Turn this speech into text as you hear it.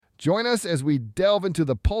Join us as we delve into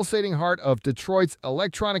the pulsating heart of Detroit's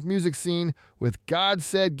electronic music scene with God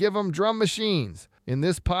Said Give 'em Drum Machines. In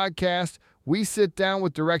this podcast, we sit down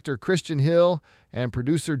with director Christian Hill and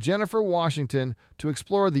producer Jennifer Washington to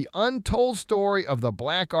explore the untold story of the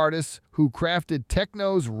black artists who crafted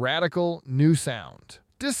techno's radical new sound.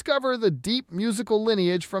 Discover the deep musical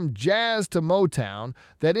lineage from jazz to Motown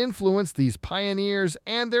that influenced these pioneers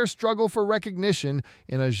and their struggle for recognition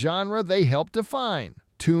in a genre they helped define.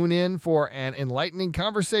 Tune in for an enlightening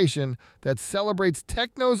conversation that celebrates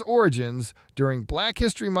techno's origins during Black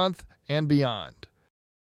History Month and beyond.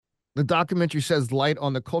 The documentary sheds light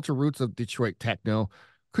on the cultural roots of Detroit techno.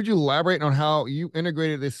 Could you elaborate on how you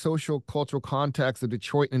integrated this social cultural context of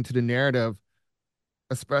Detroit into the narrative,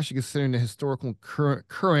 especially considering the historical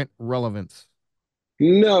current relevance?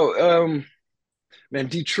 No, man,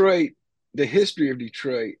 Detroit, the history of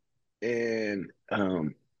Detroit and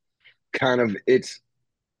kind of its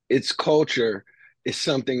culture is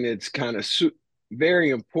something that's kind of very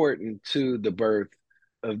important to the birth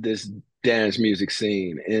of this dance music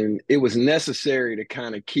scene. And it was necessary to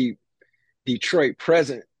kind of keep Detroit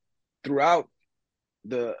present throughout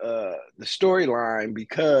the storyline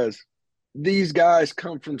because these guys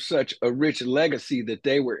come from such a rich legacy that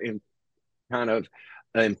they were kind of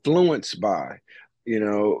influenced by,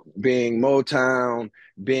 being Motown,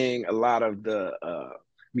 being a lot of the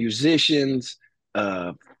musicians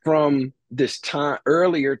from this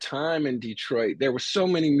earlier time in Detroit. There were so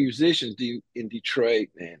many musicians in Detroit,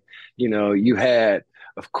 and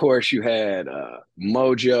of course, you had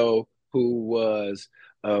Mojo, who was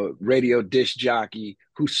a radio disc jockey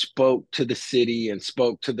who spoke to the city and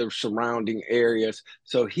spoke to the surrounding areas.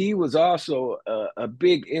 So he was also a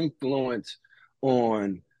big influence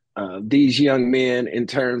on these young men in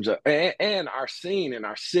terms of and our scene in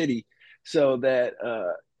our city, so that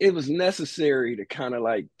it was necessary to kind of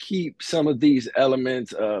like keep some of these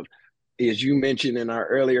elements of, as you mentioned in our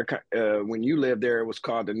earlier, when you lived there, it was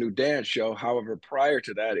called the New Dance Show. However, prior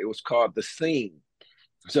to that, it was called the Scene.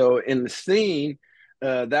 So in the Scene,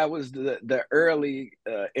 that was the early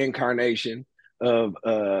incarnation of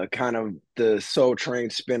kind of the Soul Train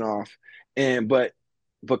spinoff. But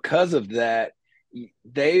because of that,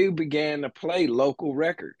 they began to play local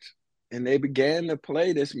records and they began to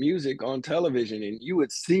play this music on television, and you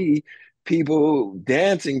would see people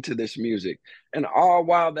dancing to this music. And all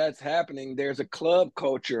while that's happening, there's a club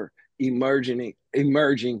culture emerging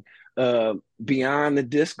beyond the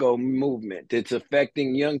disco movement. It's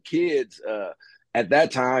affecting young kids at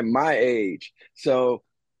that time, my age. So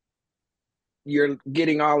you're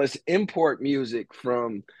getting all this import music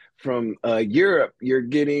from Europe. You're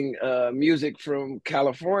getting music from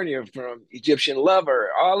California, from Egyptian Lover.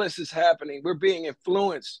 All this is happening. We're being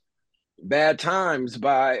influenced bad times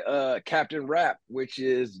by Captain Rap, which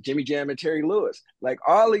is Jimmy Jam and Terry Lewis. Like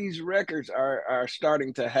all these records are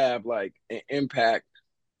starting to have like an impact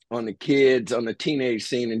on the kids, on the teenage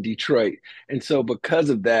scene in Detroit. And so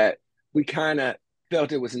because of that, we kind of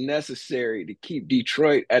felt it was necessary to keep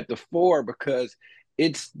Detroit at the fore because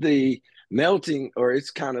it's the melting, or it's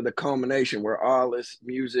kind of the culmination where all this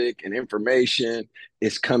music and information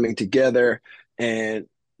is coming together. And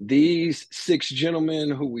these six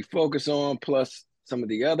gentlemen who we focus on, plus some of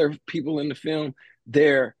the other people in the film,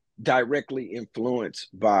 they're directly influenced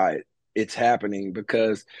by it's happening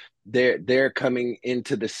because they're coming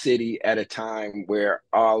into the city at a time where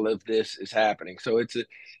all of this is happening. So it's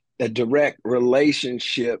a direct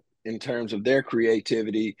relationship in terms of their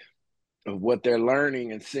creativity, of what they're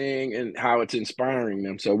learning and seeing and how it's inspiring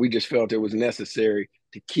them. So we just felt it was necessary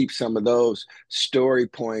to keep some of those story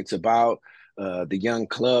points about the young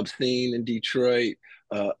club scene in Detroit,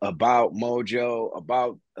 about Mojo,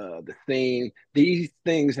 about the scene. These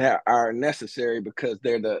things are necessary because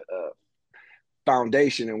they're the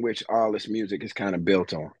foundation in which all this music is kind of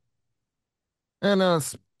built on. And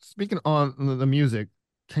speaking on the music,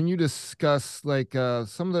 can you discuss like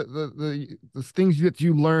some of the things that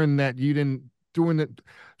you learned that you didn't doing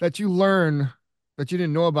that you learn that you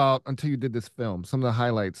didn't know about until you did this film? Some of the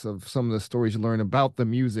highlights of some of the stories you learned about the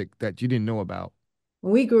music that you didn't know about.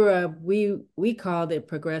 When we grew up, we called it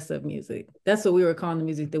progressive music. That's what we were calling the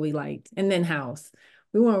music that we liked. And then house.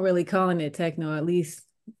 We weren't really calling it techno, at least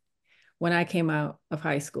when I came out of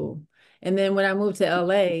high school. And then when I moved to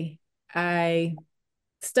LA, I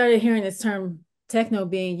started hearing this term techno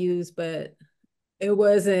being used, but it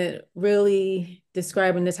wasn't really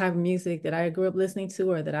describing the type of music that I grew up listening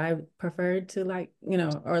to or that I preferred to like,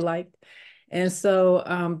 or liked. And so,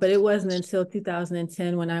 but it wasn't until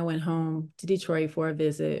 2010 when I went home to Detroit for a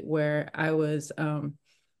visit where I was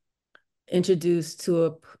introduced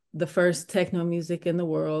to the first techno music in the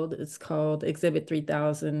world. It's called Exhibit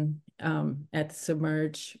 3000 at the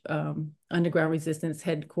Submerge Underground Resistance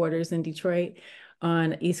headquarters in Detroit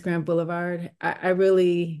on East Grand Boulevard. I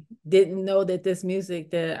really didn't know that this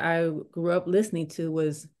music that I grew up listening to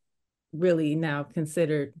was really now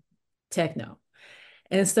considered techno.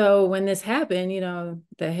 And so when this happened, you know,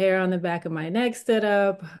 the hair on the back of my neck stood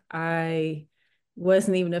up. I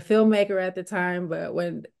wasn't even a filmmaker at the time, but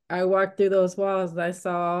when I walked through those walls, I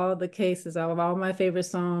saw all the cases of all my favorite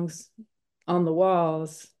songs on the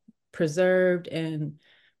walls, preserved and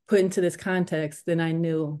put into this context. Then I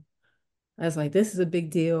knew, I was like, this is a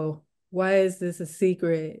big deal. Why is this a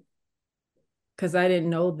secret? Because I didn't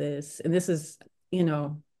know this. And this is, you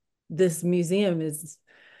know, this museum is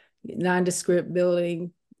nondescript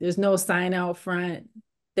building. There's no sign out front.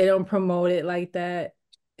 They don't promote it like that.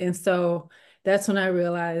 And so that's when I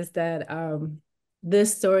realized that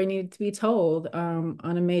this story needed to be told on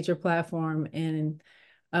a major platform. And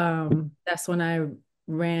that's when I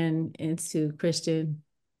ran into Christian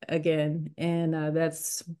again. And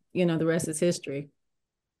that's, you know, the rest is history.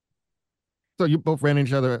 So you both ran into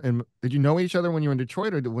each other, and did you know each other when you were in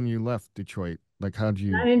Detroit, or when you left Detroit? Like, how'd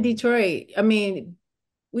you? Not in Detroit. I mean,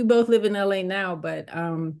 we both live in LA now, but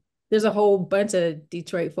there's a whole bunch of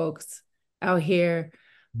Detroit folks out here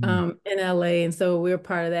in LA. And so we're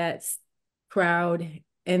part of that crowd.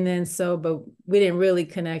 And then but we didn't really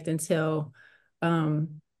connect until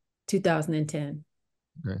 2010.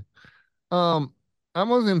 Okay. I'm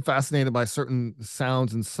always fascinated by certain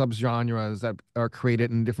sounds and subgenres that are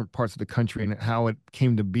created in different parts of the country and how it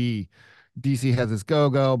came to be. DC has this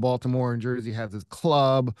go-go, Baltimore and Jersey has this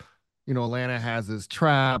club, you know, Atlanta has this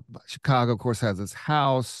trap, Chicago, of course, has this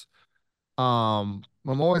house. I'm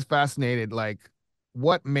always fascinated, like,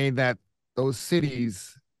 what made those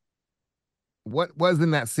cities, what was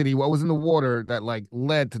in that city, what was in the water that like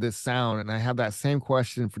led to this sound? And I have that same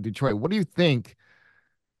question for Detroit. What do you think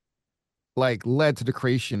like led to the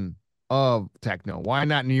creation of techno? Why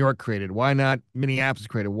not New York created? Why not Minneapolis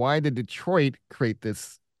created? Why did Detroit create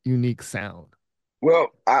this unique sound? Well,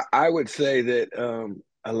 I would say that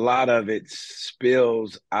a lot of it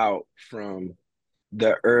spills out from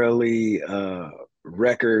the early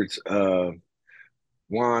records of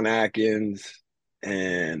Juan Atkins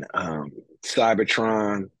and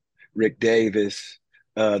Cybertron, Rick Davis.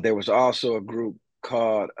 There was also a group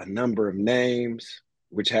called A Number of Names,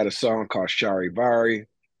 which had a song called Charivari.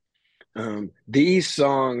 These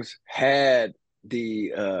songs had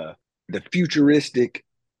the futuristic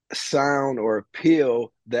sound or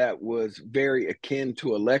appeal that was very akin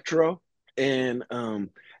to electro. And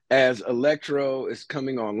as electro is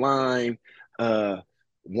coming online,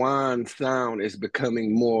 Juan's sound is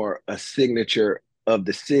becoming more a signature of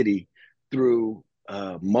the city through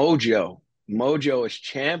Mojo.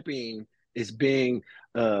 Mojo is being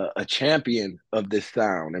a champion of this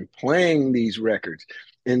sound and playing these records.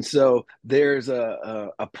 And so there's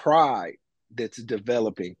a pride that's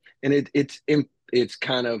developing, and it's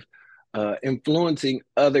kind of influencing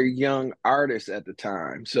other young artists at the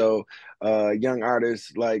time. So young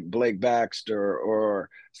artists like Blake Baxter or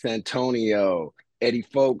Santonio, Eddie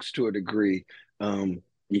Fowlkes to a degree,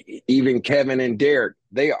 even Kevin and Derek,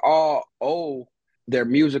 they all owe their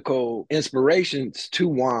musical inspirations to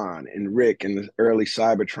Juan and Rick and the early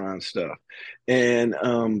Cybertron stuff. And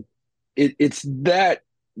it's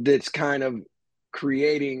that's kind of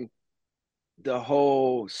creating the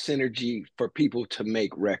whole synergy for people to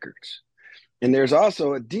make records. And there's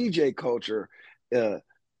also a DJ culture uh,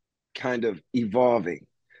 kind of evolving.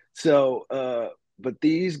 So, but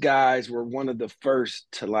these guys were one of the first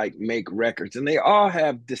to like make records, and they all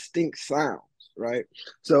have distinct sounds, right?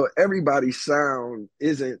 So everybody's sound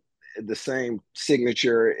isn't the same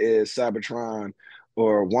signature as Cybertron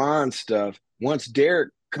or Juan stuff. Once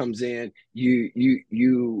Derek comes in,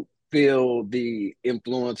 you feel the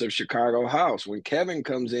influence of Chicago house. When Kevin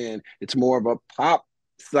comes in, it's more of a pop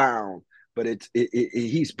sound, but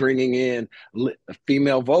he's bringing in a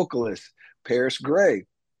female vocalist, Paris Gray,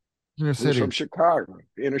 Inner who's from city. Chicago,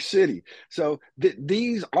 inner city. So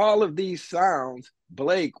all of these sounds,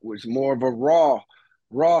 Blake was more of a raw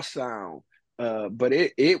sound, but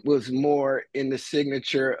it was more in the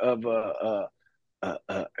signature of a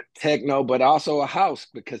techno, but also a house,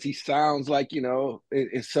 because he sounds like, you know,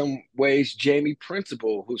 in some ways, Jamie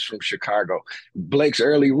Principle, who's from Chicago. Blake's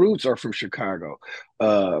early roots are from Chicago.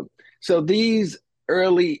 So these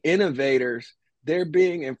early innovators, they're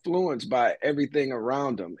being influenced by everything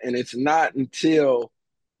around them. And it's not until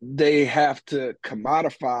they have to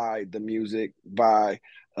commodify the music by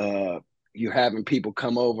you having people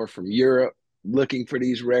come over from Europe looking for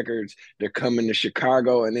these records. They're coming to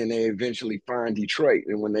Chicago, and then they eventually find Detroit.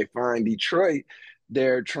 And when they find Detroit,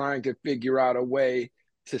 they're trying to figure out a way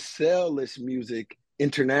to sell this music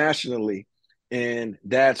internationally. And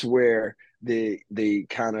that's where the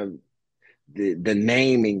kind of the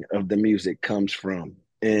naming of the music comes from.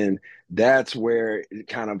 And that's where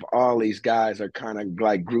kind of all these guys are kind of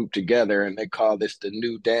like grouped together, and they call this the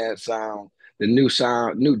new dance sound,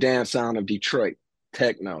 new dance sound of Detroit,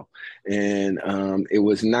 techno. And it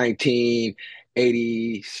was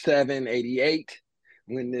 1987, 88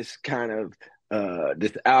 when this kind of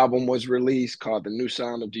this album was released called The New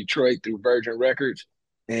Sound of Detroit through Virgin Records.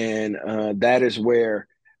 And that is where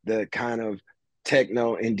the kind of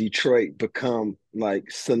techno in Detroit become like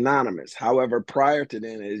synonymous. However, prior to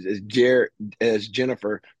then, as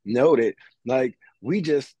Jennifer noted, like we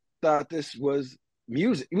just thought this was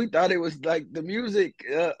music. We thought it was like the music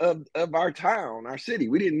of our town, our city.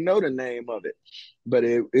 We didn't know the name of it, but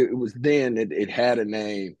it was then it had a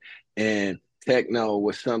name. And techno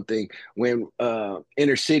was something when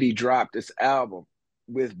Inner City dropped this album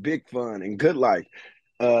with Big Fun and Good Life.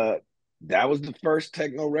 That was the first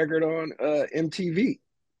techno record on MTV,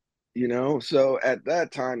 you know? So at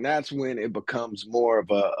that time, that's when it becomes more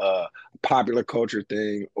of a popular culture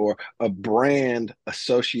thing, or a brand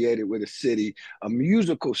associated with a city, a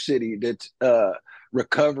musical city that's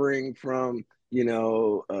recovering from, you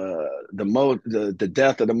know, the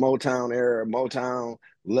death of the Motown era. Motown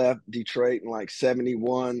left Detroit in like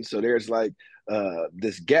 71. So there's like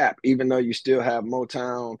this gap, even though you still have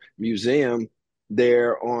Motown Museum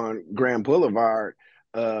there on Grand Boulevard.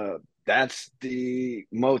 That's the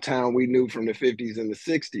Motown we knew from the 50s and the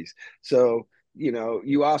 60s. So, you know,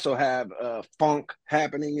 you also have funk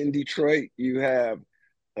happening in Detroit. You have,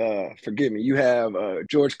 forgive me, you have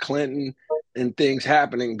George Clinton and things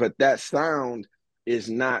happening, but that sound is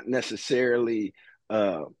not necessarily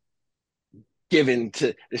given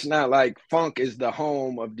to, it's not like funk is the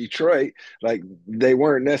home of Detroit. Like they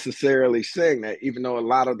weren't necessarily saying that, even though a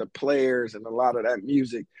lot of the players and a lot of that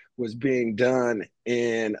music was being done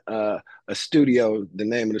in a studio. The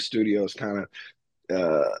name of the studio is kind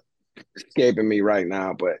of escaping me right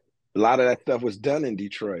now, but a lot of that stuff was done in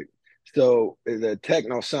Detroit. So the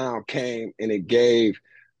techno sound came and it gave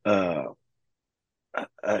uh,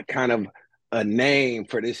 a kind of a name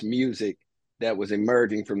for this music that was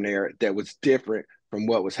emerging from there, that was different from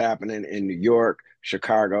what was happening in New York,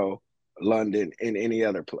 Chicago, London, and any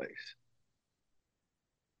other place.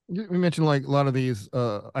 You mentioned like a lot of these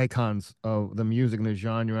icons of the music and the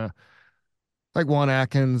genre, like Juan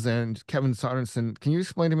Atkins and Kevin Sorensen. Can you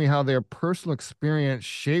explain to me how their personal experience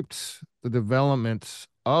shaped the development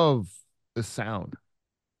of the sound?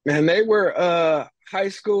 Man, they were high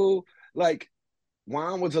school, like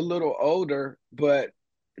Juan was a little older, but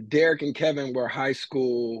Derek and Kevin were high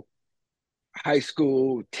school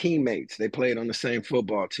teammates. They played on the same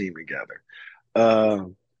football team together. Uh,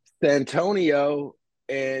 Santonio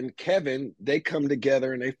and Kevin, they come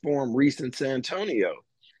together and they form Recent Santonio.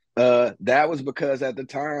 That was because at the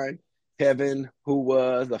time, Kevin, who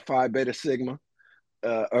was a Phi Beta Sigma,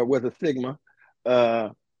 or was a Sigma, uh,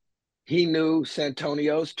 he knew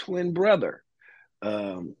Santonio's twin brother.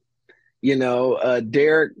 Um,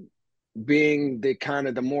 Derek being the kind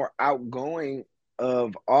of the more outgoing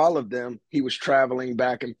of all of them, he was traveling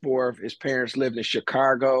back and forth. His parents lived in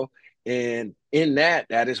Chicago, and in that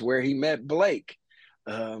is where he met Blake.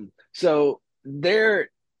 So they're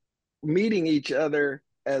meeting each other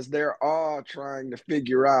as they're all trying to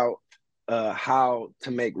figure out how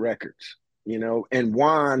to make records, you know, and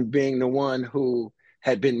Juan being the one who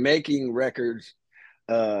had been making records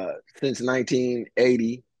since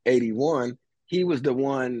 1980, 81. He was the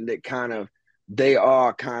one that kind of, they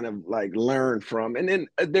all kind of like learned from. And then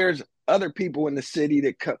there's other people in the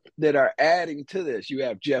city that are adding to this. You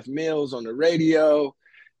have Jeff Mills on the radio,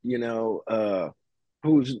 you know,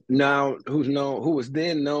 who was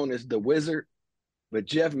then known as the Wizard. But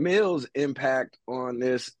Jeff Mills' impact on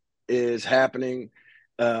this is happening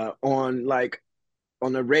on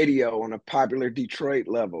the radio on a popular Detroit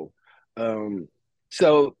level. Um,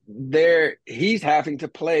 so there, he's having to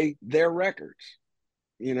play their records,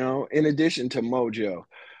 you know, in addition to Mojo.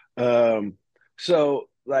 So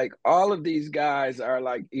like all of these guys are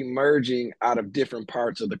like emerging out of different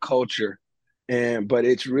parts of the culture, but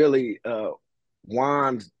it's really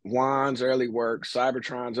Juan's early work,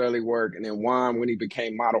 Cybertron's early work, and then Juan when he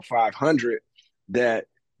became Model 500, that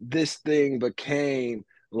this thing became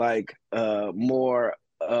like more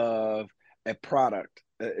of a product.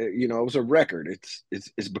 You know, it was a record.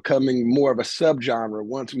 It's becoming more of a subgenre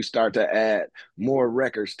once we start to add more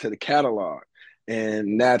records to the catalog.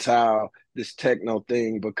 And that's how this techno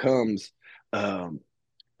thing becomes a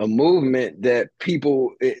movement that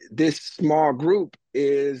this small group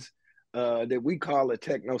is that we call a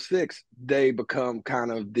Techno Six. They become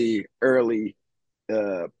kind of the early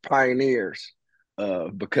pioneers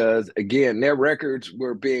because, again, their records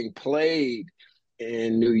were being played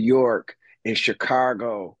in New York, in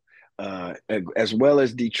Chicago, as well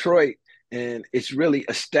as Detroit. And it's really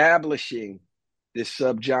establishing this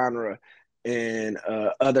subgenre in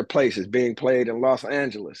other places, being played in Los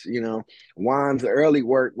Angeles. Juan's early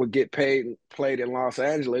work would get played in Los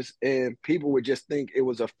Angeles, and people would just think it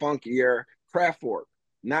was a funkier Kraftwerk,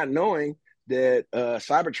 not knowing that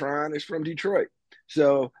Cybertron is from Detroit.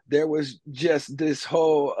 So there was just this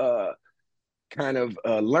whole kind of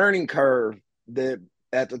learning curve that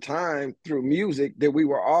at the time through music that we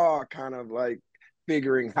were all kind of like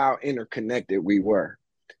figuring how interconnected we were.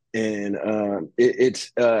 And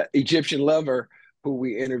it's Egyptian Lover, who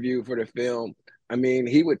we interviewed for the film. I mean,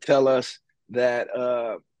 he would tell us that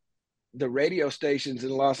the radio stations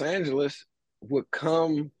in Los Angeles would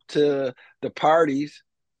come to the parties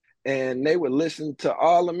and they would listen to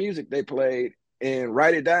all the music they played and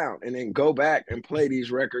write it down and then go back and play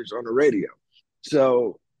these records on the radio.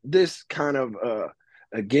 So this kind of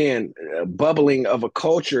again bubbling of a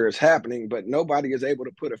culture is happening, but nobody is able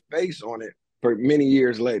to put a face on it for many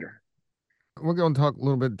years later. We're going to talk a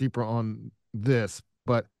little bit deeper on this,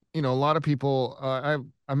 but a lot of people. I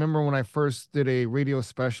remember when I first did a radio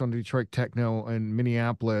special on Detroit techno in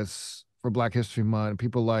Minneapolis for Black History Month.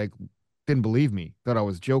 People didn't believe me, thought I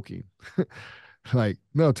was joking. Like,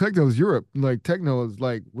 no, techno is Europe. Like, techno is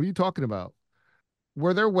like, what are you talking about?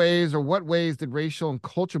 Were there ways, or what ways did racial and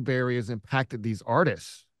culture barriers impacted these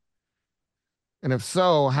artists? And if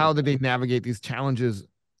so, how did they navigate these challenges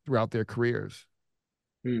throughout their careers?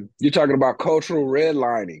 You're talking about cultural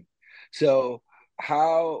redlining. So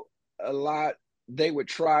how a lot they would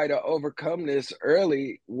try to overcome this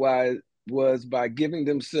early was by giving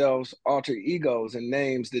themselves alter egos and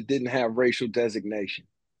names that didn't have racial designation.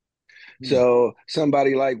 So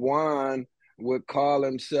somebody like Juan would call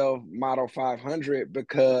himself Model 500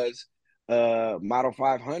 because Model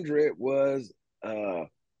 500 was a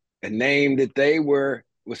name that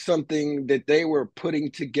was something that they were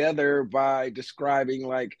putting together by describing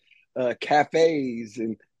like cafes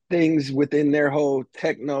and things within their whole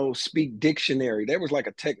techno speak dictionary. There was like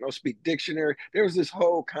a techno speak dictionary. There was this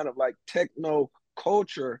whole kind of like techno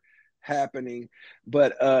culture happening,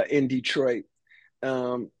 but in Detroit,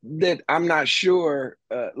 that I'm not sure.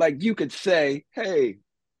 Like you could say, hey,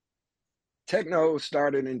 techno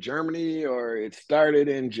started in Germany or it started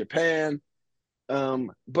in Japan,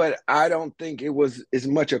 but I don't think it was as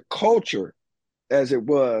much a culture as it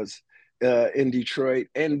was in Detroit.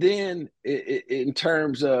 And then in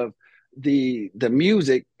terms of the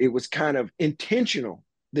music, it was kind of intentional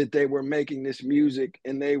that they were making this music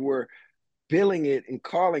and they were billing it and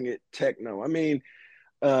calling it techno. I mean,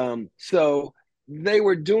 so they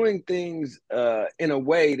were doing things in a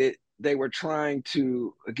way that they were trying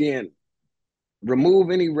to, again,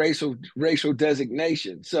 remove any racial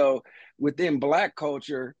designation. So within Black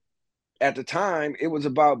culture at the time, it was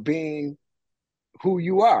about being who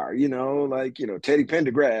you are, like, Teddy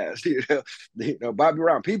Pendergrass, Bobby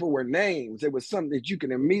Brown. People were names. It was something that you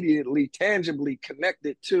can immediately, tangibly connect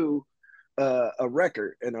it to a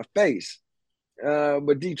record and a face.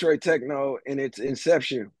 But Detroit techno in its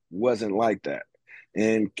inception wasn't like that.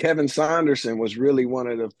 And Kevin Saunderson was really one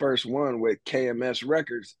of the first one with KMS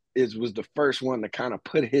Records. Was the first one to kind of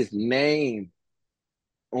put his name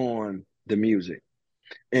on the music.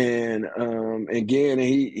 And again,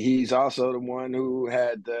 he's also the one who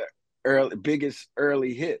had the biggest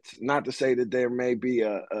early hits. Not to say that there may be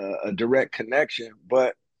a direct connection,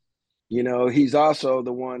 but he's also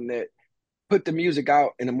the one that put the music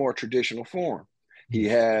out in a more traditional form. He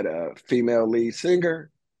had a female lead singer.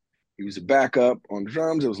 He was a backup on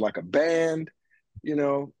drums. It was like a band,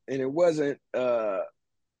 and it wasn't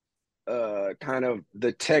kind of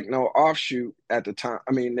the techno offshoot at the time.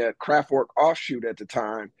 I mean, the Kraftwerk offshoot at the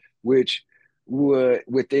time, which would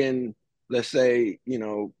within, let's say,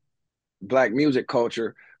 Black music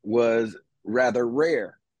culture was rather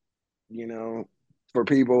rare, for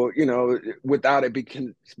people, without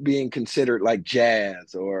it being considered like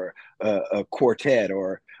jazz or a quartet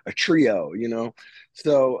or a trio,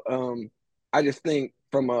 So I just think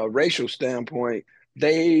from a racial standpoint,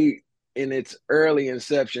 in its early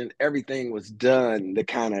inception, everything was done to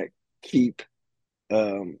kind of keep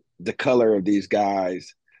the color of these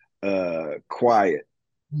guys quiet,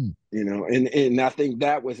 and I think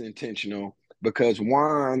that was intentional because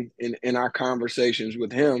Juan, in our conversations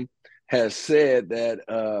with him, has said that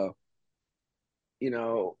you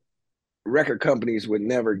know, record companies would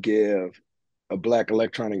never give a black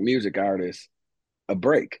electronic music artist a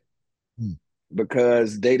break Hmm.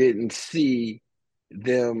 because they didn't see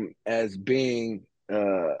them as being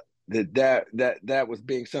that was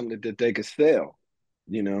being something that they could sell,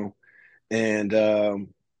 you know. And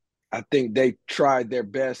I think they tried their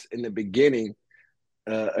best in the beginning,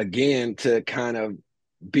 again, to kind of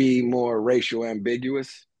be more racial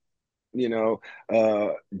ambiguous. You know,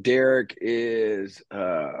 Derek is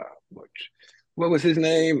what was his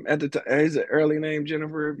name at the time? His early name,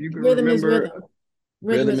 Jennifer, if you can Rhythm is remember. rhythm.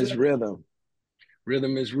 Rhythm Rhythm is is rhythm. rhythm.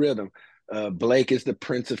 Rhythm is rhythm. Blake is the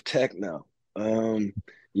Prince of Techno,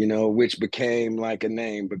 you know, which became like a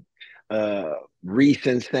name. But Reese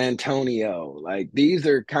and Santonio, like these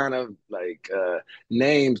are kind of like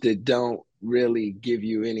names that don't really give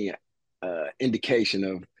you any indication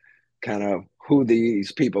of kind of who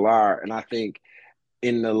these people are. And I think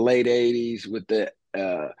in the late 80s with the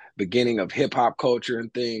beginning of hip hop culture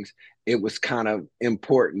and things, it was kind of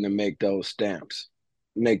important to make those stamps,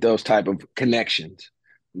 make those type of connections,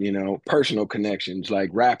 you know, personal connections. Like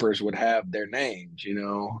rappers would have their names, you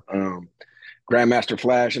know, Grandmaster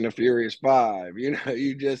Flash and the Furious Five, you know,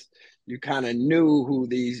 you kind of knew who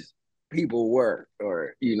these people were,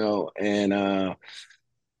 or, you know, and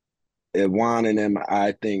Juan and them,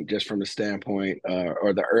 I think, just from the standpoint,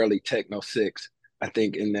 or the early Techno Six, I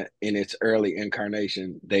think in its early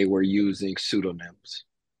incarnation, they were using pseudonyms.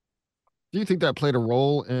 Do you think that played a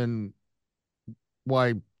role in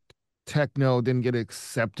why techno didn't get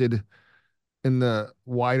accepted in the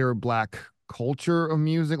wider black culture of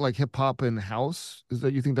music, like hip hop and house? Is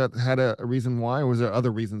that, you think that had a reason why, or was there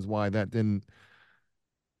other reasons why that didn't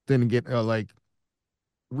get like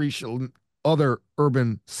reach other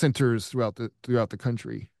urban centers throughout the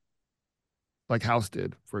country, like house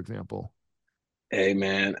did, for example? Hey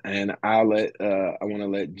man, and I want to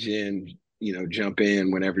let Jen, you know, jump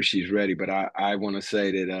in whenever she's ready. But I want to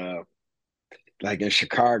say that like in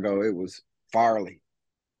Chicago, it was Farley,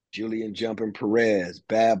 Julian Jumping Perez,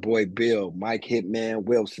 Bad Boy Bill, Mike Hitman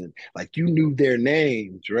Wilson. Like you knew their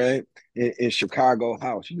names, right? In Chicago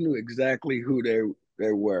house, you knew exactly who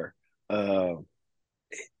they were. Uh,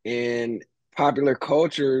 in popular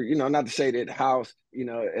culture, you know, not to say that house, you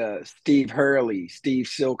know, Steve Hurley, Steve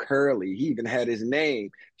Silk Hurley, he even had his name,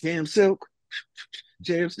 Jam Silk,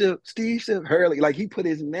 Jam Silk, Steve Silk Hurley. Like he put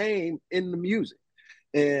his name in the music.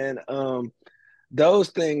 And those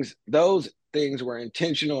things were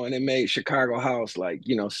intentional, and it made Chicago house like,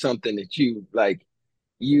 you know, something that you like,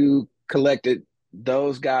 you collected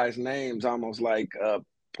those guys' names almost like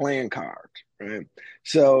playing cards, right?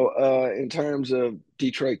 So in terms of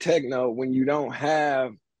Detroit techno, when you don't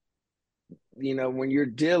have, you know, when you're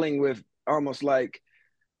dealing with almost like,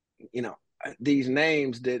 you know, these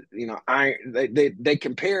names that, you know, they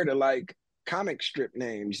compare to like comic strip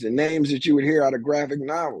names, the names that you would hear out of graphic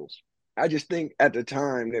novels. I just think at the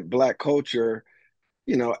time that black culture,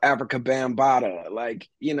 you know, Africa Bambaataa, like,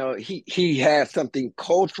 you know, he had something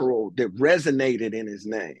cultural that resonated in his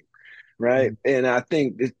name, right? Mhm. And I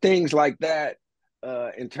think the things like that,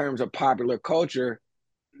 in terms of popular culture,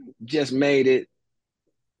 just made it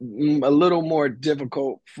a little more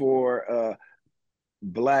difficult for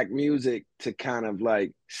black music to kind of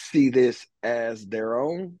like see this as their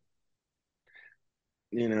own.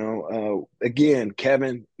 You know, again,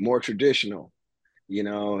 Kevin more traditional. You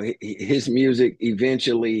know, his music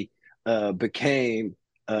eventually became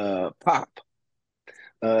pop.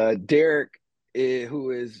 Derek,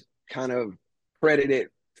 who is kind of credited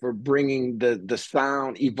for bringing the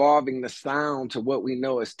sound, evolving the sound to what we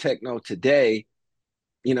know as techno today,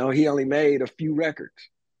 you know, he only made a few records,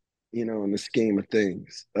 you know, in the scheme of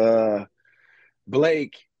things.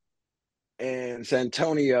 Blake and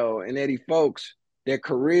Santonio and Eddie Folks, their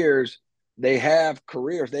careers, they have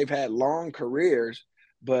careers, they've had long careers,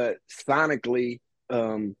 but sonically,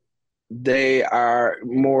 um, they are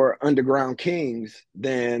more underground kings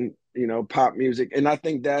than, you know, pop music. And I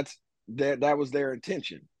think that was their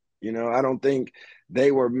intention. You know, I don't think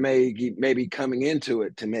they were maybe coming into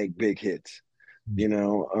it to make big hits. You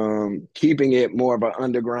know, keeping it more of an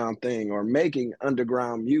underground thing or making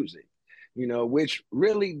underground music, you know, which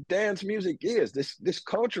really dance music is. This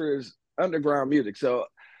culture is underground music. So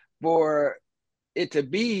for it to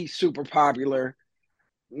be super popular,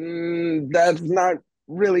 that's not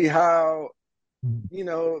really how, you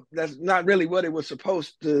know, that's not really what it was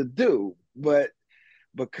supposed to do. But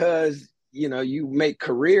because, you know, you make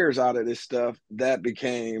careers out of this stuff, that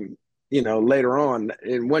became, you know, later on.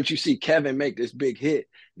 And once you see Kevin make this big hit,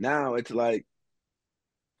 now it's like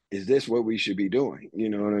is this what we should be doing? You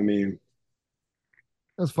know what I mean?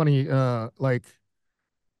 That's funny. Like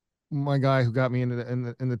my guy who got me into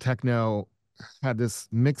the techno had this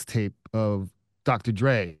mixtape of Dr.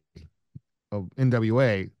 Dre of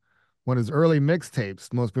NWA. One of his early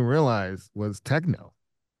mixtapes, most people realize, was techno.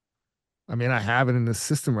 I mean, I have it in the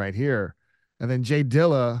system right here. And then Jay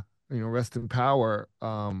Dilla, rest in power,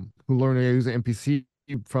 who learned to use an MPC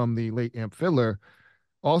from the late Amp Fiddler,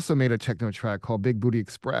 also made a techno track called Big Booty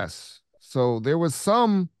Express. So there was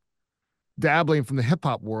some dabbling from the hip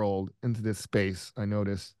hop world into this space, I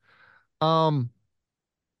noticed. Um,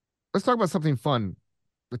 let's talk about something fun.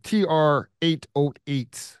 The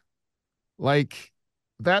TR-808. Like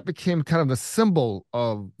that became kind of the symbol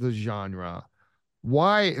of the genre.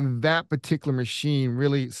 Why that particular machine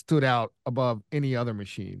really stood out above any other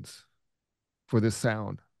machines for this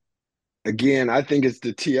sound? Again, I think it's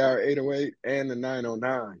the TR-808 and the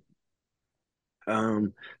 909.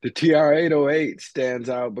 The TR-808 stands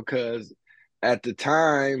out because at the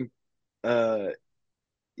time, uh,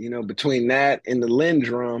 between that and the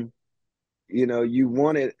Lindrum, you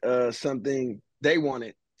wanted something, they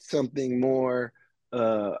wanted something more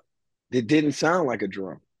that didn't sound like a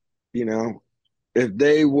drum. You know, if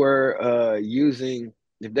they were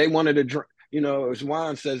if they wanted a drum, as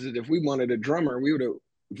Juan says it, if we wanted a drummer,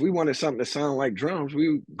 if we wanted something to sound like drums, we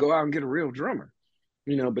would go out and get a real drummer.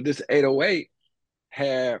 But this 808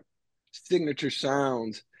 had signature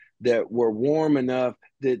sounds that were warm enough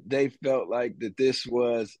that they felt like that this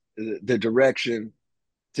was the direction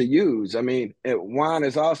to use. I mean, Juan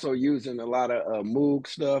is also using a lot of Moog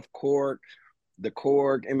stuff, the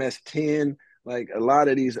Korg, MS-10. Like a lot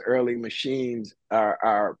of these early machines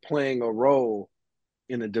are playing a role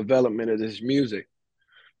in the development of this music.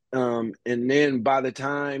 And then by the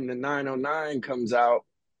time the 909 comes out,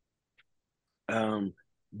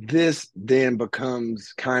 this then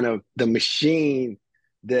becomes kind of the machine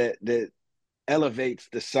that elevates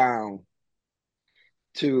the sound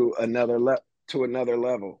to another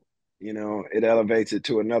level. It elevates it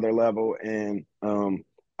to another level, and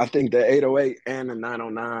I think the 808 and the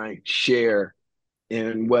 909 share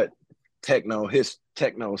in what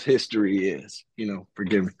techno's history is.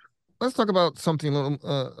 Forgive me. Let's talk about something a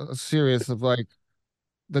little serious of like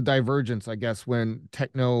the divergence, I guess, when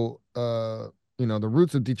techno, the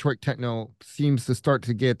roots of Detroit techno seems to start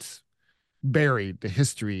to get buried, the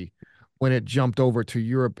history, when it jumped over to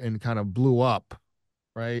Europe and kind of blew up,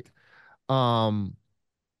 right? Um,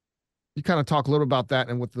 you kind of talk a little about that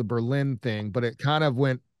and with the Berlin thing, but it kind of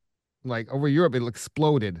went like over Europe, it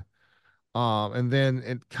exploded. And then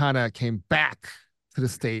it kind of came back to the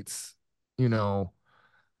States, you know.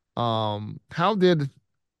 How did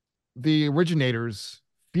the originators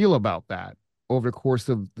feel about that over the course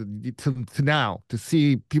of to now to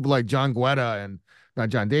see people like John Guetta and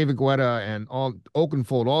John David Guetta and all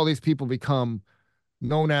Oakenfold, all these people become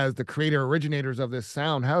known as the creator originators of this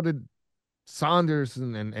sound? How did Saunders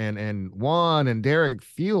and Juan and Derek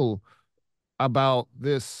feel about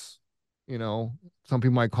this? Some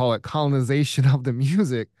people might call it colonization of the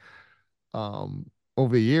music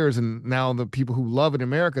over the years, and now the people who love it in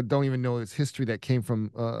America don't even know its history that came from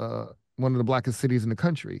one of the blackest cities in the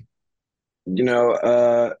country.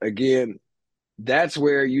 Again, that's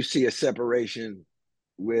where you see a separation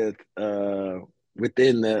within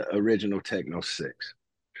the original Techno 6.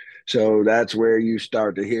 So that's where you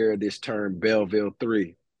start to hear this term Belleville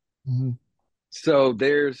 3. Mm-hmm. So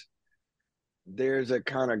there's a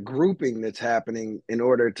kind of grouping that's happening in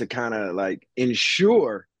order to kind of like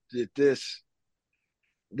ensure that this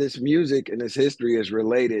music and this history is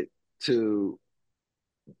related to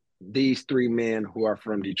these three men who are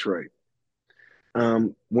from Detroit.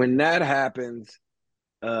 When that happens,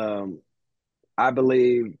 I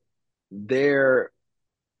believe they're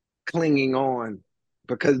clinging on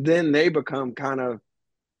because then they become kind of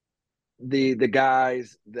the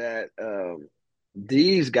guys that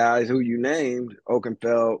these guys who you named,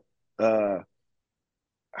 Oakenfeld, uh,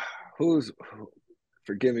 who's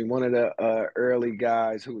forgive me, one of the early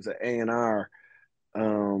guys who was an A&R,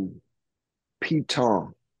 Pete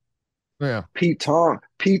Tong. Yeah. Pete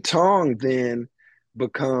Tong then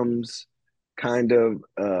becomes kind of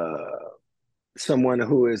someone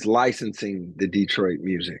who is licensing the Detroit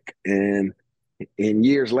music, and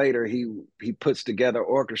years later he puts together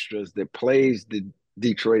orchestras that plays the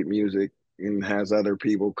Detroit music and has other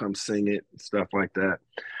people come sing it and stuff like that.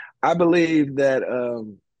 I believe that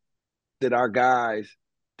that our guys,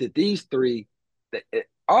 that these three,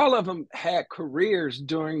 all of them had careers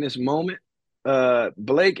during this moment.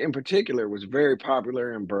 Blake in particular was very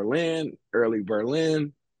popular in Berlin, early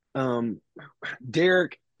Berlin.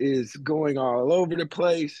 Derek is going all over the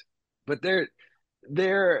place, but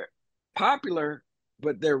they're popular,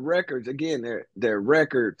 but their records, again, their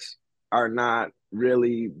records are not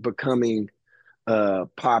really becoming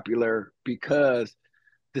popular because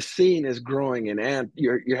the scene is growing and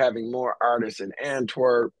you're having more artists in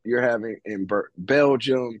Antwerp, you're having in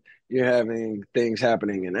Belgium, you're having things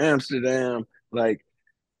happening in Amsterdam, like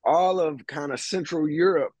all of kind of Central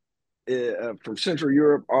Europe, from Central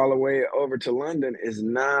Europe all the way over to London, is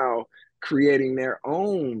now creating their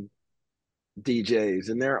own DJs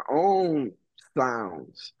and their own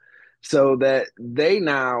sounds, so that they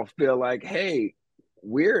now feel like, hey,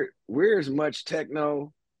 we're as much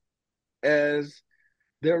techno as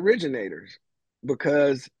the originators,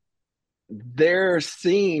 because their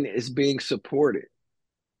scene is being supported,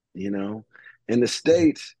 you know. In the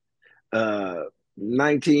States,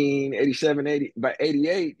 1987, 80, by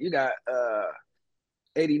 88, you got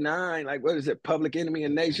 89, like what is it? Public Enemy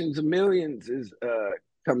and Nations of Millions is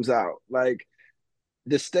comes out. Like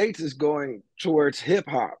the States is going towards hip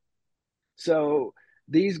hop. So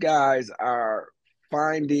these guys are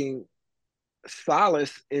finding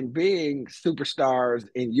solace in being superstars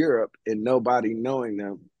in Europe and nobody knowing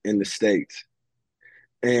them in the States.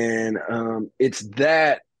 And it's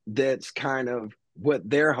that's kind of what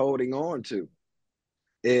they're holding on to,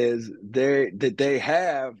 is they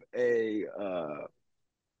have a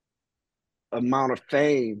amount of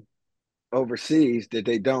fame overseas that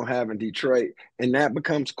they don't have in Detroit, and that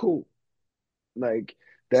becomes cool. Like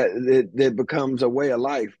that becomes a way of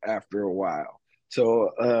life after a while.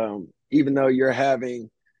 So even though you're having,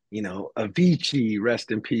 you know, Avicii,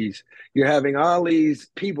 rest in peace, you're having all these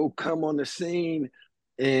people come on the scene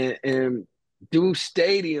and do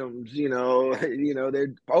stadiums, you know,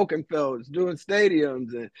 they're Oakenfeld's doing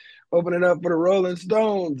stadiums and opening up for the Rolling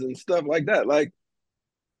Stones and stuff like that. Like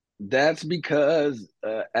that's because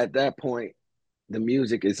at that point the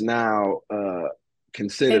music is now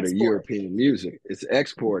considered a Export. European music. It's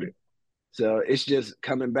exported. So it's just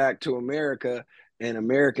coming back to America, and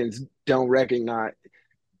Americans don't recognize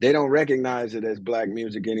it as black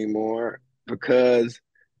music anymore, because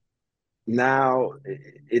now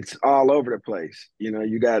it's all over the place. You know,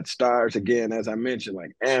 you got stars again, as I mentioned,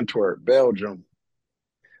 like Antwerp, Belgium,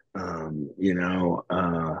 you know,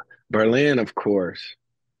 Berlin, of course.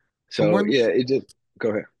 But So yeah, it just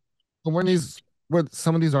go ahead. weren't these with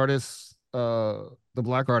some of these artists, the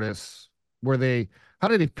black artists, were they? How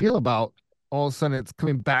did they feel about all of a sudden it's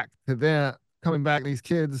coming back to them, coming back? These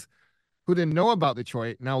kids who didn't know about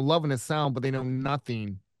Detroit now loving the sound, but they know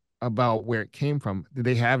nothing about where it came from. Did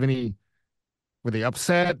they have any? Were they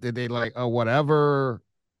upset? Did they like, oh, whatever?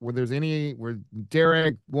 Were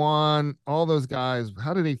Derek, Juan, all those guys,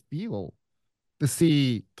 how do they feel to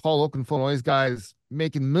see Paul Oakenfold, all these guys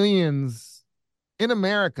making millions in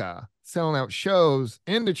America, selling out shows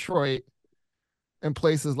in Detroit and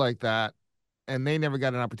places like that, and they never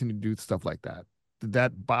got an opportunity to do stuff like that? Did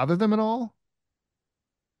that bother them at all?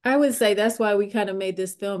 I would say that's why we kind of made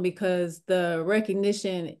this film, because the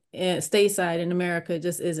recognition stateside in America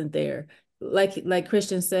just isn't there. Like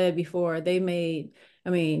Christian said before, I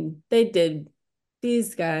mean, they did,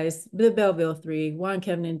 these guys, the Belleville Three, Juan,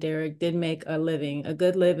 Kevin, and Derek did make a living, a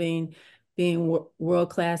good living, being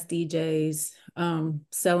world-class DJs,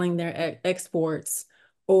 selling their exports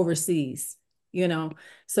overseas, you know.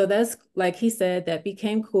 So that's, like he said, that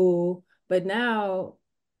became cool. But now,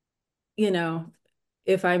 you know,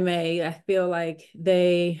 if I may, I feel like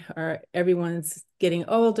everyone's getting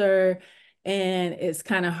older, and it's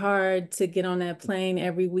kind of hard to get on that plane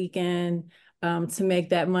every weekend to make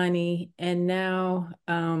that money. And now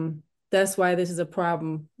that's why this is a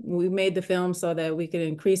problem. We made the film so that we could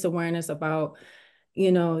increase awareness about,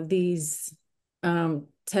 you know, these true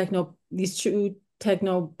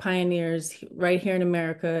techno pioneers right here in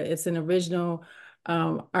America. It's an original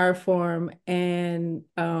art form, and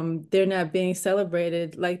they're not being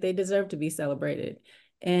celebrated like they deserve to be celebrated.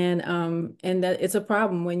 And that it's a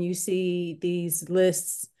problem when you see these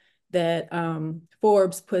lists that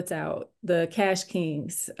Forbes puts out, the cash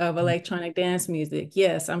kings of electronic dance music.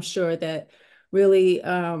 Yes, I'm sure that really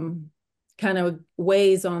kind of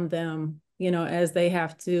weighs on them, you know, as they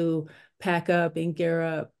have to pack up and gear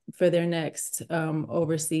up for their next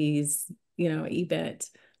overseas, you know,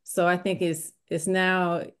 event. So I think it's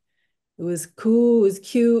now, it was cool, it was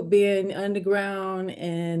cute being underground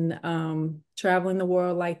and traveling the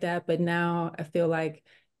world like that. But now I feel like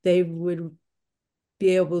they would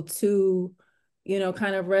be able to, you know,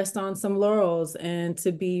 kind of rest on some laurels and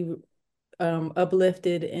to be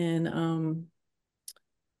uplifted and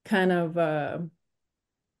kind of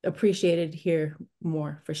appreciated here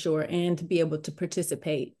more for sure, and to be able to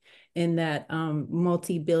participate in that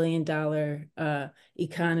multi-billion-dollar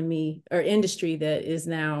economy or industry that is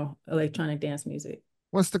now electronic dance music.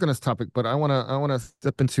 I want to stick on this topic, but I want to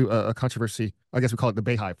step into a controversy. I guess we call it the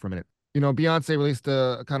Bayhive for a minute. Beyonce released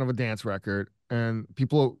a kind of a dance record, and there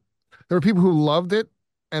were people who loved it,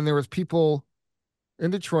 and there was people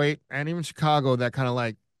in Detroit and even Chicago that kind of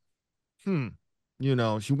like,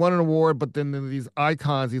 she won an award, but then these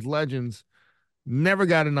icons, these legends, never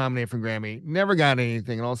got a nomination for Grammy, never got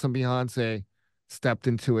anything, and all of a sudden Beyonce stepped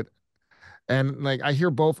into it, and like I hear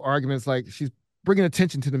both arguments, like she's bringing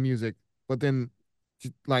attention to the music, but then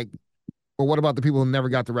like, but what about the people who never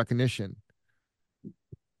got the recognition?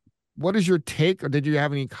 What is your take, or did you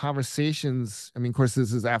have any conversations? I mean, of course,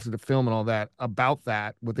 this is after the film and all that, about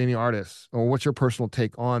that with any artists, or what's your personal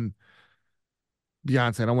take on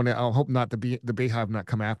Beyonce? I hope not the Bayhive not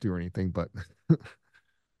come after you or anything, but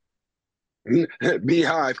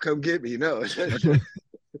Beehive, come get me. No,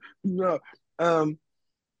 no. Um,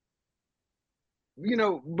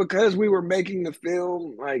 because we were making the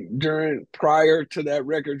film like prior to that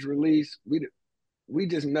record's release, we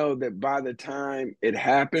just know that by the time it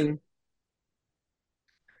happened,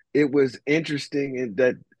 it was interesting in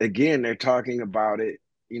that again they're talking about it,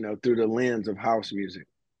 through the lens of house music,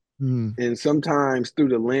 mm, and sometimes through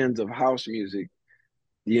the lens of house music,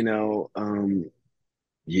 you know, um,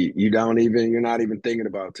 you're not even thinking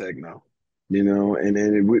about techno, and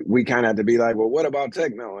then we kind of have to be like, well, what about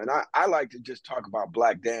techno? And I like to just talk about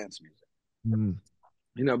black dance music. mm,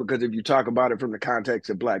 Because if you talk about it from the context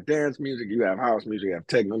of black dance music, you have house music, you have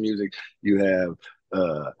techno music, you have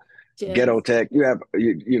ghetto Jazz. tech,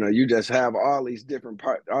 you just have all these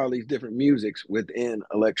all these different musics within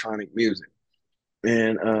electronic music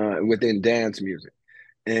and within dance music.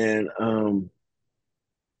 And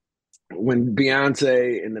when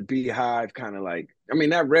Beyonce and the Beehive kind of like, I mean,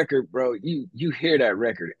 that record, bro, you hear that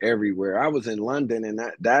record everywhere. I was in London and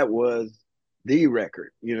that was the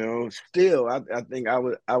record, Still, I think I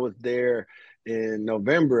was there in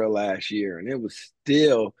November of last year, and it was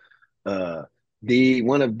still uh the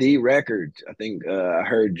one of the records. I think I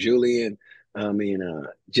heard Jelly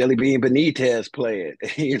Bean Benitez play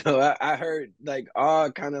it. I heard like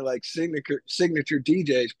all kind of like signature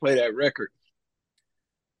DJs play that record.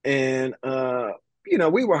 And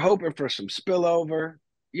we were hoping for some spillover,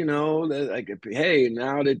 like, hey,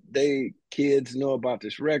 now that kids know about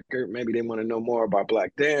this record, maybe they want to know more about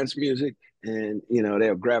black dance music, and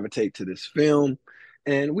they'll gravitate to this film.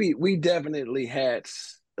 And we definitely had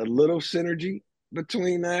a little synergy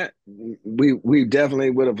between that. We definitely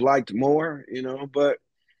would have liked more, but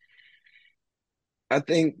I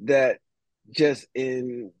think that just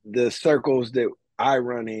in the circles that I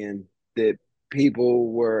run in, that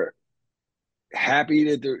people were happy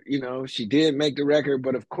that she did make the record,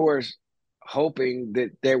 but of course hoping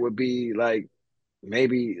that there would be like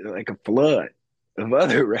maybe like a flood of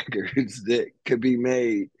other records that could be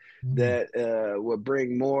made mm. that would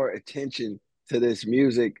bring more attention to this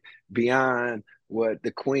music beyond what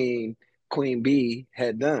the Queen Bee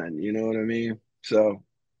had done. You know what I mean? So,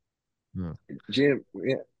 Yeah. Jim,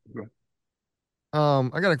 yeah.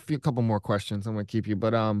 I got couple more questions. I'm gonna keep you,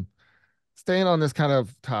 but staying on this kind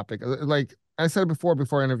of topic, like I said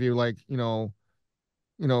before interview, like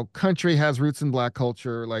country has roots in black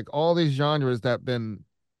culture, like all these genres that have been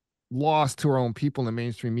lost to our own people in the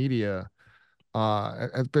mainstream media.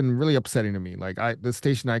 Has been really upsetting to me. Like the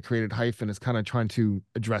station I created, Hyphen, is kind of trying to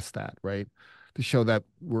address that, right? To show that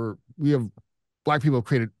we have black people have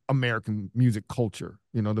created American music culture.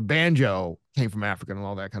 The banjo came from Africa and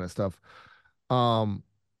all that kind of stuff. Um,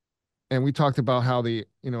 and we talked about how the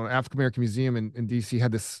African American Museum in DC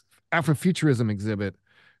had this Afrofuturism exhibit,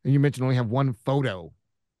 and you mentioned only have one photo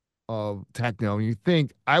of techno.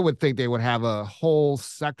 And I would think they would have a whole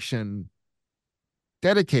section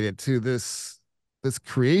dedicated to this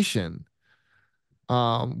creation.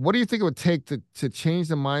 What do you think it would take to change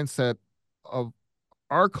the mindset of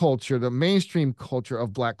our culture, the mainstream culture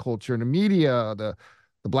of black culture, and the media, the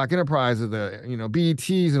black enterprises, the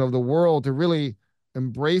BETs and of the world, to really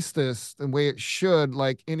embrace this the way it should,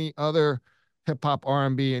 like any other hip hop,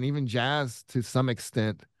 R&B, and even jazz to some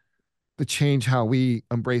extent, to change how we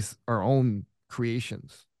embrace our own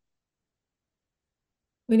creations?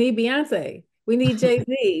 We need Beyonce. We need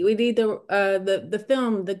Jay-Z. We need the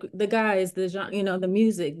film, the guys, the genre, the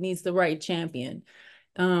music needs the right champion.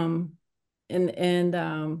 Um,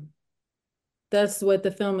 and that's what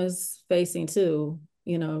the film is facing too,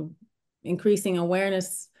 increasing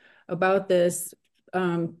awareness about this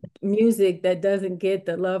music that doesn't get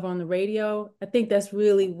the love on the radio. I think that's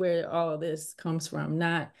really where all of this comes from,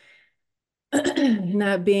 not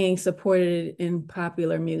not being supported in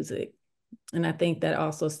popular music. And I think that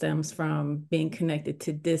also stems from being connected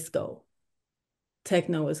to disco.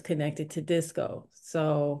 Techno is connected to disco.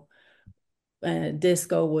 So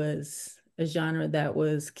disco was a genre that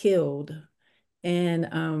was killed.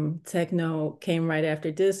 And techno came right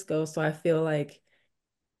after disco. So I feel like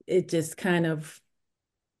it just kind of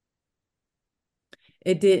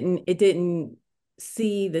it didn't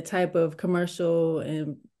see the type of commercial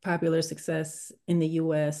and popular success in the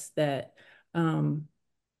US um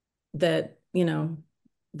that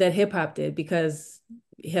that hip hop did, because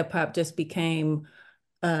hip hop just became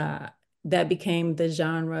uh that became the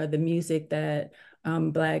genre, the music that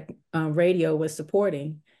Black radio was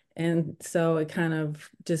supporting. And so it kind of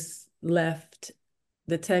just left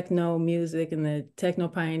the techno music and the techno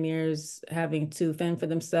pioneers having to fend for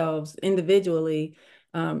themselves individually.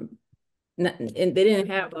 And they didn't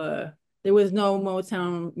have there was no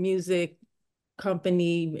Motown music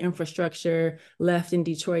company infrastructure left in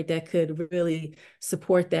Detroit that could really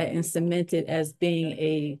support that and cement it as being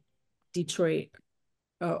a Detroit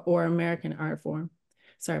or American art form.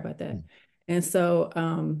 Sorry about that. And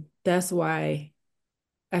so that's why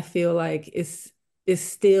I feel like it's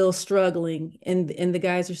still struggling, and the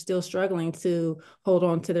guys are still struggling to hold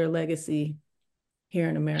on to their legacy here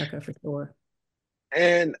in America for sure.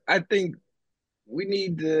 And I think we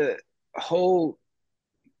need to hold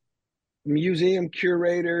museum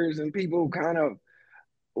curators and people kind of,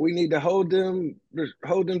 we need to hold them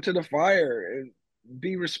to the fire and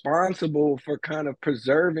be responsible for kind of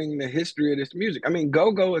preserving the history of this music. I mean,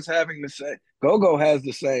 go-go is having the same, go-go has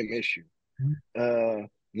the same issue.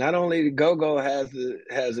 Not only the go-go has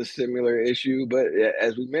a similar issue, but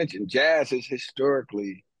as we mentioned, jazz has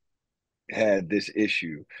historically had this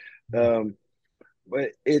issue.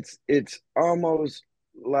 But it's almost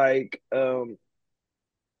like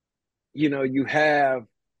you have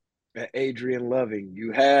Adrian Loving,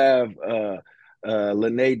 you have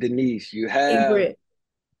Lene Denise, you King have Brit.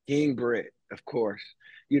 King Britt, of course.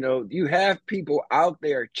 You have people out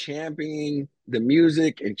there championing the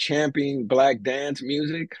music and championing Black dance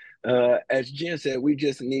music. As Jen said, we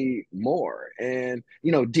just need more. And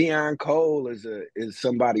Dion Cole is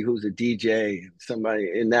somebody who's a DJ and somebody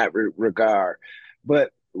in that regard.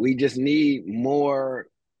 But we just need more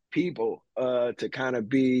people to kind of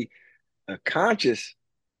be conscious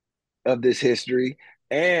of this history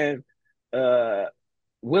and uh,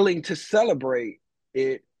 willing to celebrate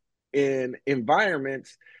it in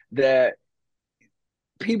environments that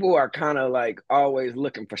people are kind of like always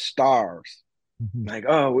looking for stars. Like,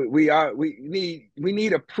 oh, we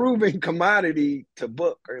need a proven commodity to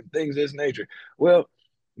book or things of this nature. Well,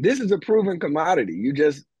 this is a proven commodity. You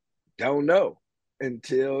just don't know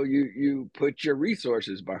until you put your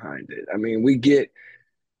resources behind it. I mean, we get,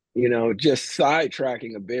 just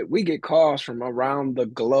sidetracking a bit, we get calls from around the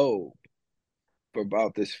globe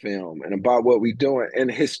about this film and about what we're doing,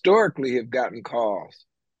 and historically have gotten calls.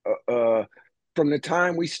 From the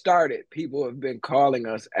time we started, people have been calling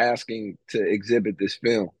us asking to exhibit this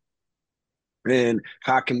film and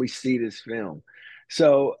how can we see this film.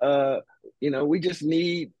 So we just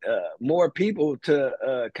need more people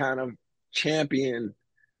to kind of champion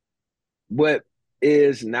what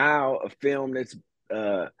is now a film that's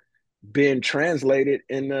been translated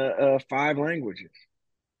in 5 languages.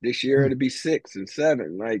 This year it'll be 6 and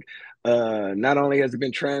 7. Like, not only has it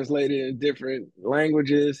been translated in different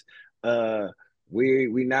languages,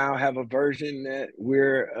 we now have a version that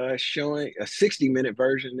we're showing, a 60-minute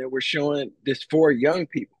version that we're showing this for young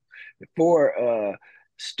people, for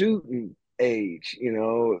student age,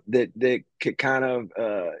 that could kind of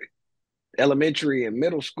elementary and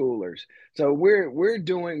middle schoolers. So we're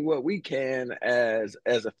doing what we can as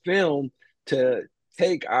a film to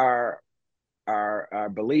take our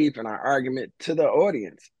belief and our argument to the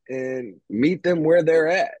audience and meet them where they're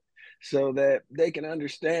at, so that they can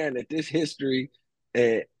understand that this history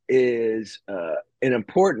is an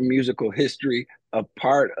important musical history, a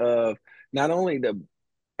part of not only the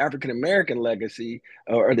African American legacy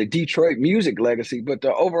or the Detroit music legacy, but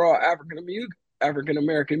the overall African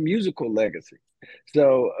American musical legacy.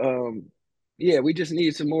 So yeah, we just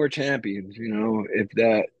need some more champions, if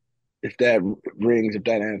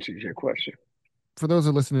that answers your question. For those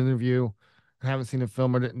who listen to the interview and haven't seen the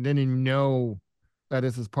film or didn't even know that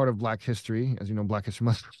this is part of Black history, as you know, Black History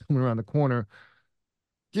Month is coming around the corner,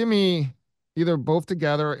 give me, either both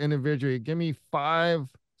together or individually, give me 5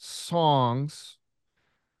 songs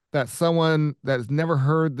that someone that has never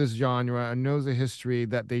heard this genre and knows the history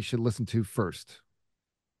that they should listen to first.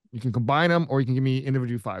 You can combine them, or you can give me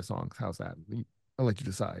individual 5 songs. How's that? I'll let you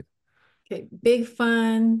decide. Okay, Big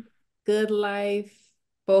Fun, Good Life,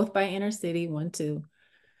 both by Inner City, 1, 2.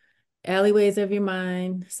 Alleyways of Your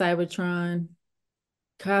Mind, Cybertron,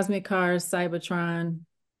 Cosmic Cars, Cybertron,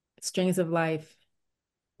 Strings of Life,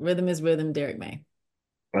 Rhythm is Rhythm, Derek May.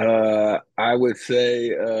 I would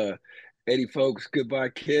say Eddie Folks, Goodbye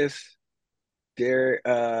Kiss, Derek,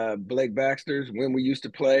 Blake Baxter's When We Used to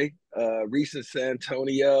Play, Risa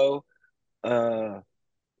Santonio, uh,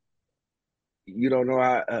 You Don't Know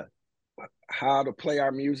How to Play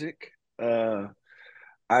Our Music.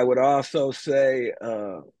 I would also say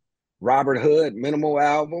Robert Hood, Minimal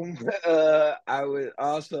Album. I would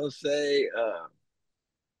also say,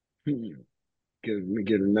 let me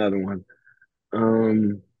get another one.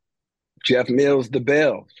 Jeff Mills, The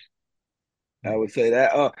Bells. I would say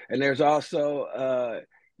that. Oh, and there's also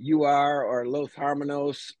UR or Los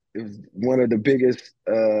Hermanos is one of the biggest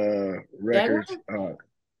Jaguar? records.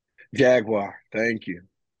 Jaguar, thank you.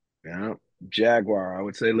 Yeah, Jaguar. I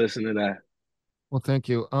would say listen to that. Well, thank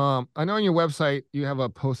you. I know on your website you have a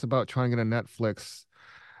post about trying to get a Netflix,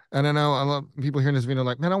 and I know a lot of people hearing this video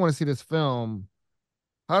like, man, I want to see this film.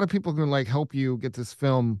 How do people can like help you get this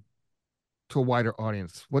film to a wider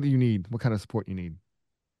audience? What do you need? What kind of support you need?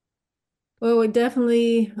 Well, we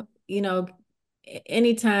definitely, you know,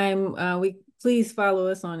 anytime we please follow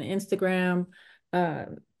us on Instagram, uh,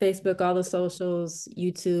 Facebook, all the socials,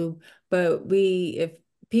 YouTube. But if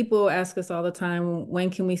people ask us all the time, when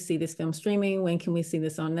can we see this film streaming? When can we see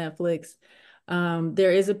this on Netflix?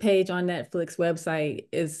 There is a page on Netflix website.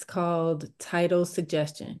 It's called Title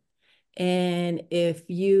Suggestion. And if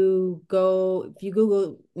you Google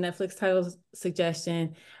Netflix title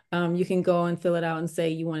suggestion, you can go and fill it out and say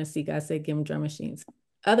you want to see God Said Give 'Em Drum Machines.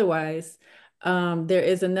 Otherwise, there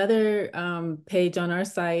is another page on our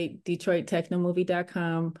site,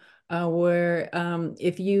 DetroitTechnoMovie.com, where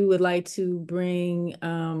if you would like to bring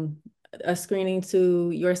a screening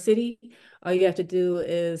to your city, all you have to do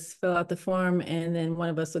is fill out the form, and then one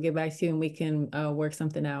of us will get back to you and we can work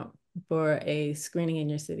something out for a screening in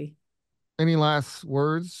your city. Any last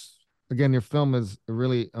words? Again, your film is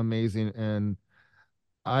really amazing, and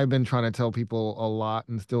I've been trying to tell people a lot,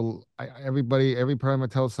 and still, every time I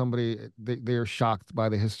tell somebody, they are shocked by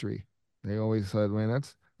the history. They always said, "Man,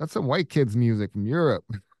 that's some white kids' music from Europe."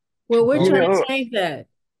 Well, we're Oh, You trying to know, change that.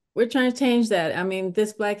 We're trying to change that. I mean,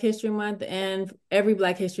 this Black History Month and every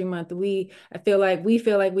Black History Month, I feel like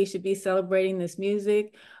we should be celebrating this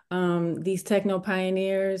music, these techno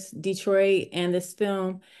pioneers, Detroit, and this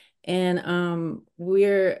film. And our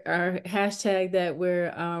hashtag that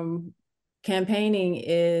we're campaigning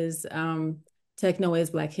is techno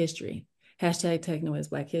is Black history. Hashtag techno is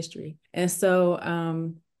Black history. And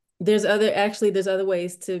so there's other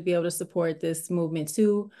ways to be able to support this movement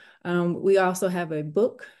too. We also have a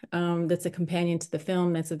book that's a companion to the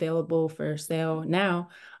film that's available for sale now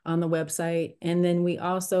on the website. And then we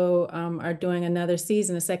also are doing a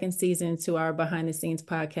second season to our behind the scenes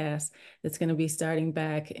podcast that's going to be starting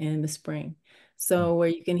back in the spring. So where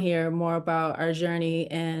you can hear more about our journey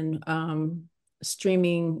and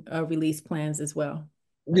streaming release plans as well.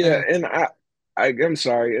 yeah, and I'm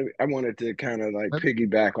sorry. I wanted to kind of like but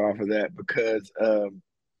piggyback off of that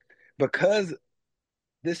because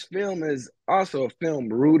this film is also a film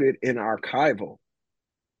rooted in archival.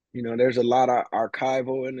 You know, there's a lot of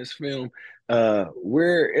archival in this film.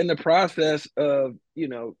 We're in the process of,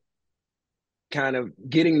 kind of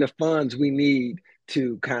getting the funds we need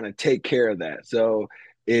to kind of take care of that. So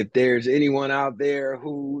if there's anyone out there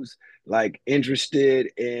who's like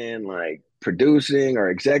interested in like producing or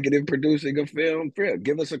executive producing a film,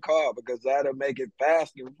 give us a call because that'll make it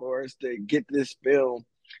faster for us to get this film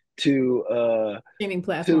to Streaming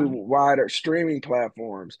platform. wider streaming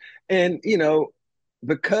platforms. And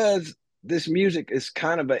because this music is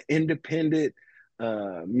kind of an independent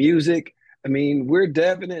music, I mean, we're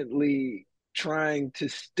definitely trying to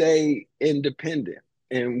stay independent.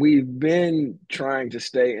 And we've been trying to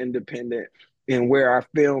stay independent in where our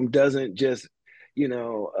film doesn't just,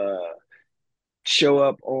 show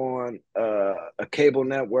up on a cable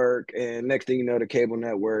network, and next thing you know, the cable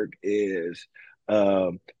network is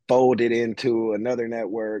folded into another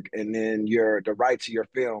network, and then the rights of your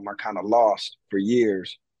film are kind of lost for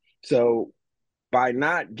years. So by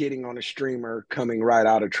not getting on a streamer coming right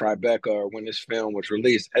out of Tribeca or when this film was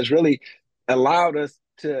released has really allowed us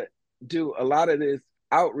to do a lot of this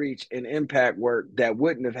outreach and impact work that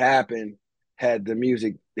wouldn't have happened had the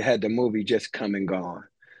movie just come and gone.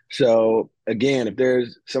 So again, if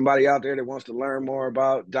there's somebody out there that wants to learn more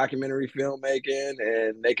about documentary filmmaking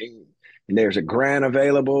and they can, and there's a grant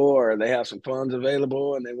available or they have some funds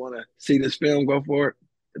available and they want to see this film go for it,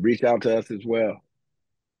 reach out to us as well.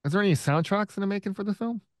 Is there any soundtracks in the making for the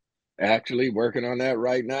film? Actually working on that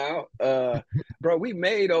right now. Bro, we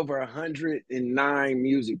made over 109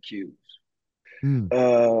 music cues.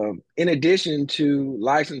 Mm. In addition to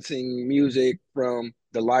licensing music from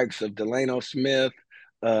the likes of uh,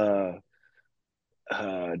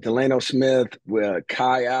 Delano Smith with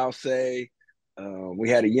Kai Alce. We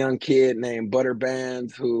had a young kid named Butter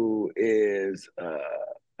Bands who is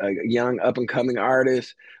a young up and coming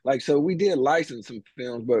artist. Like, so we did license some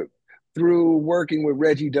films, but through working with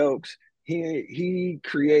Reggie Dokes, he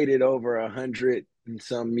created over 100 and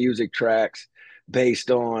some music tracks based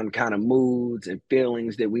on kind of moods and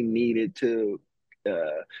feelings that we needed to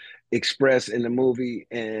uh, express in the movie.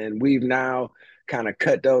 And we've now kind of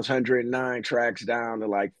cut those 109 tracks down to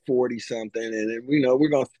like 40 something. And, you know, we're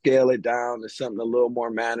going to scale it down to something a little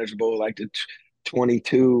more manageable, like the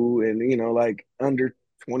 22 and, you know, like under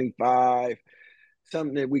 25,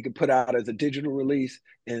 something that we could put out as a digital release.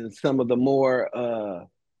 And some of the more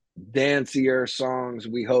dancier songs,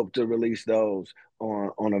 we hope to release those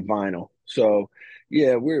on a vinyl. So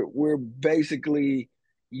yeah, we're basically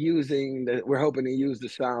we're hoping to use the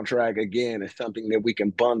soundtrack again as something that we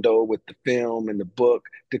can bundle with the film and the book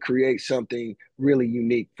to create something really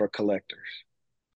unique for collectors.